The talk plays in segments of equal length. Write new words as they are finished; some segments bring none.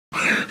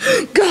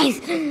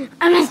Guys,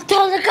 I must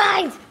tell the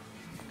guys.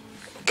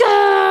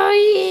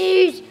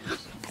 Guys!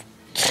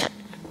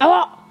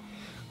 Oh,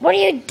 what are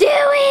you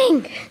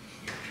doing?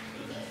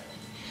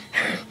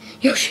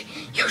 Yoshi,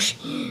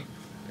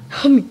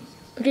 help me.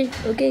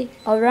 Okay,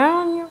 I'll run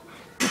on you.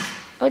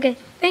 Okay,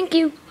 thank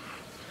you.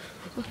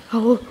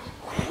 Oh.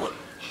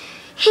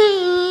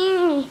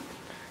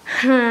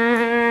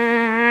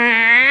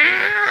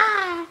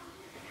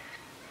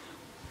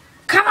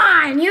 Come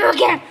on, you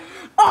again.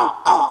 Oh.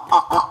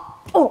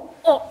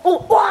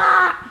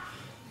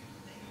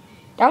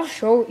 That was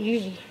so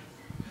easy.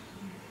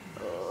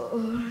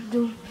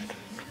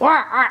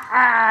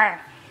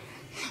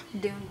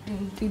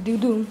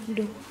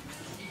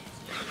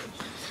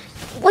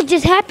 What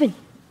just happened?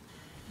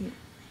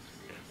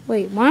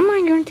 Wait, why am I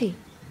on your team?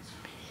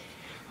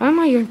 Why am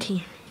I on your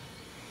team?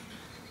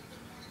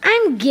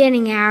 I'm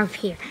getting out of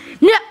here.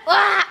 No!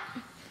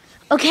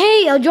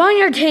 Okay, I'll join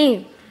your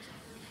team.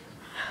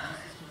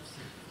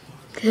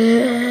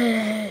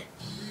 Good.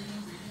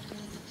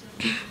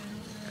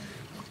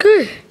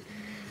 Good.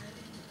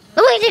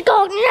 Where's it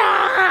go?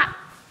 No!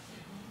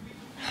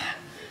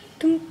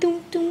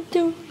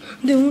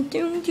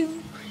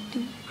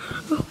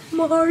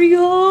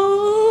 Mario!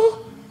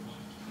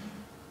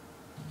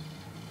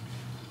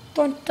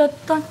 Dun, dun,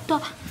 dun,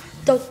 dun,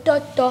 dun,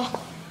 dun, dun.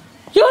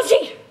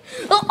 Yoshi!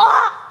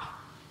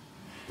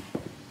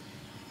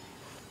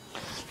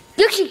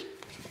 Yoshi!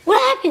 What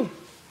happened?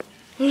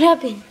 What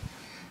happened?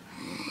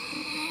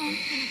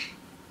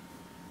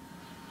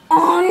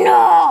 Oh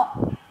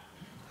no!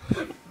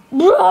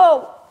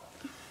 Bro!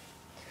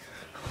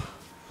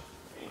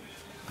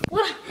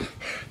 What?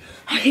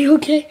 Are you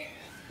okay?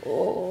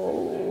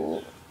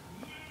 Oh.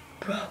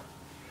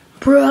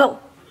 Bro!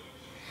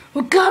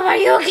 Oh God, are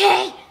you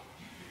okay?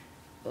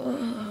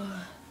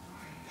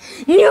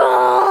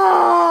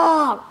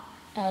 No!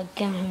 I'll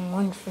give him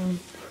one from.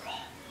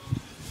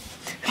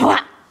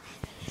 What?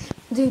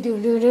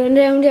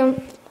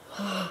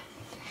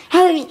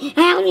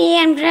 Help me,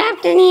 I'm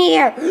trapped in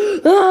here.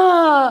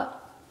 What?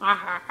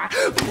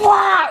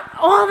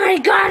 Oh my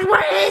God,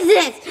 what is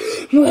this?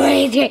 What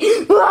is it?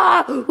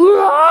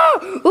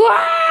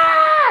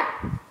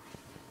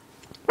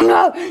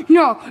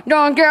 No,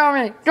 don't kill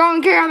me.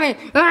 Don't kill me.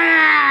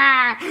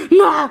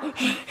 No.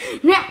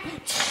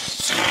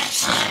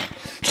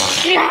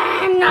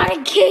 I'm not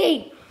a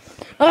key.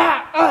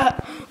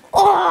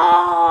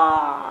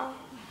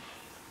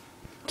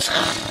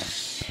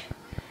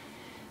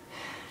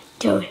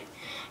 Dude, are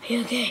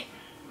you okay?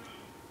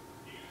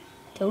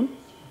 Dude?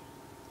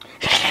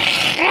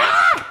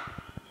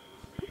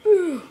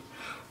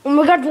 Oh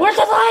my God, where's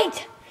the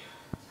light?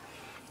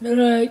 The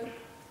light.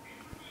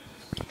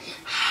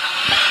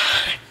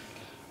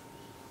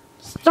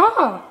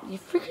 Stop! You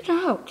freaked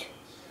out.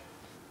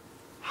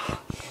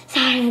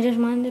 Sorry, I just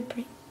wanted to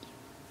break you.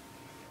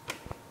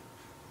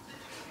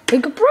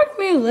 You could break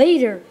me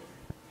later.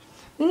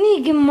 We need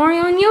to get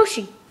Mario and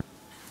Yoshi.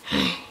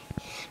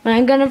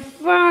 I'm gonna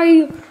fire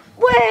you.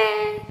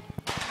 Where?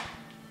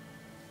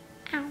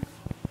 Ow.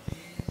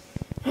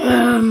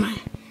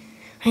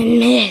 I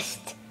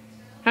missed.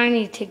 I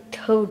need to take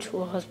Toad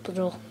to a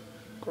hospital.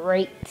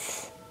 Great.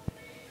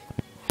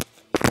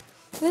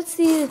 Let's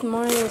see if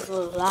Mario's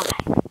alive.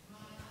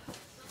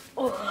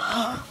 Oh.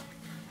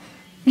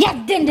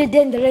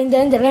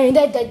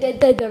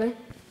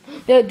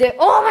 Yeah,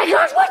 oh my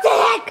gosh, what the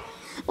heck?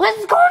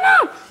 What's going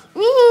on?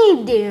 Oh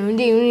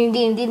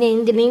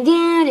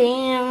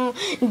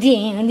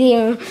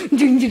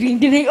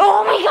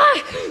my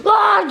gosh!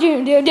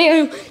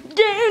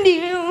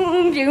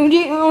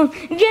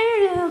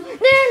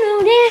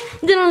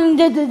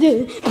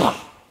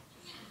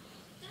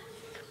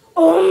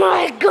 Oh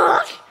my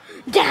gosh!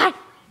 That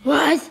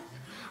was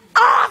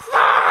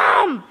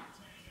awesome!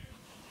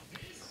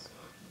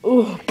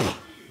 Oh.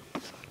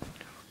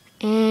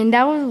 And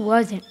that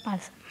wasn't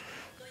awesome.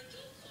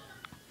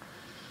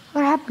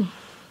 What happened?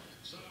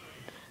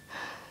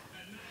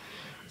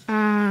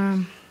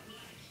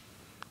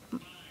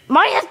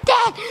 Mario's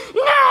dead!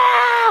 No!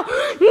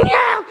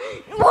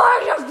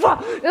 Warrior's fault!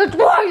 It's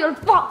Warrior's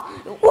fault!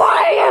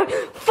 Warrior's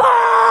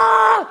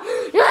fault!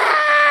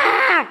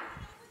 Ah!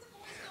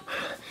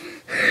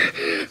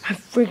 I'm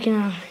freaking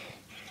out.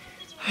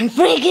 I'm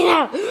freaking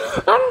out!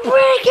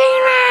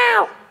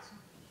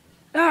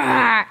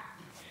 Ah!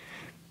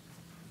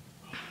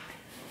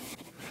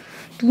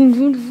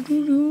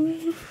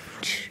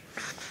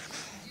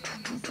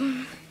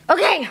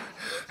 Okay,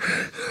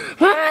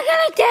 what am I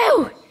gonna do?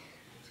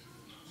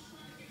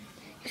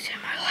 You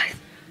saved my life.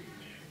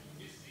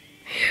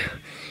 You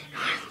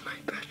are my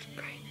best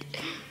friend.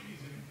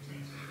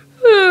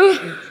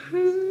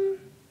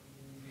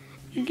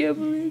 I can't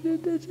believe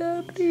that that's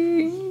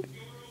happening.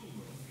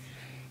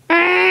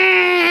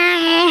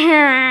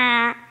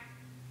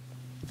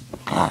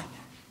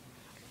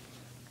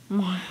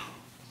 Mario.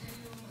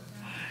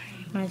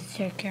 I must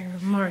take care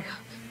of Mario.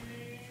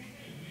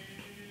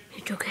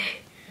 It's okay.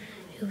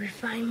 You'll be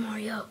fine,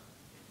 Mario.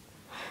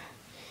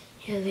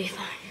 You'll be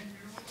fine.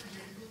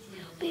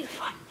 You'll be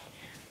fine.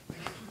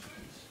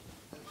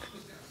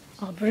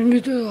 I'll bring you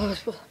to the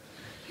hospital.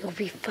 You'll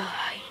be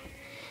fine.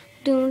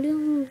 Dun,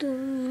 dun,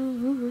 dun.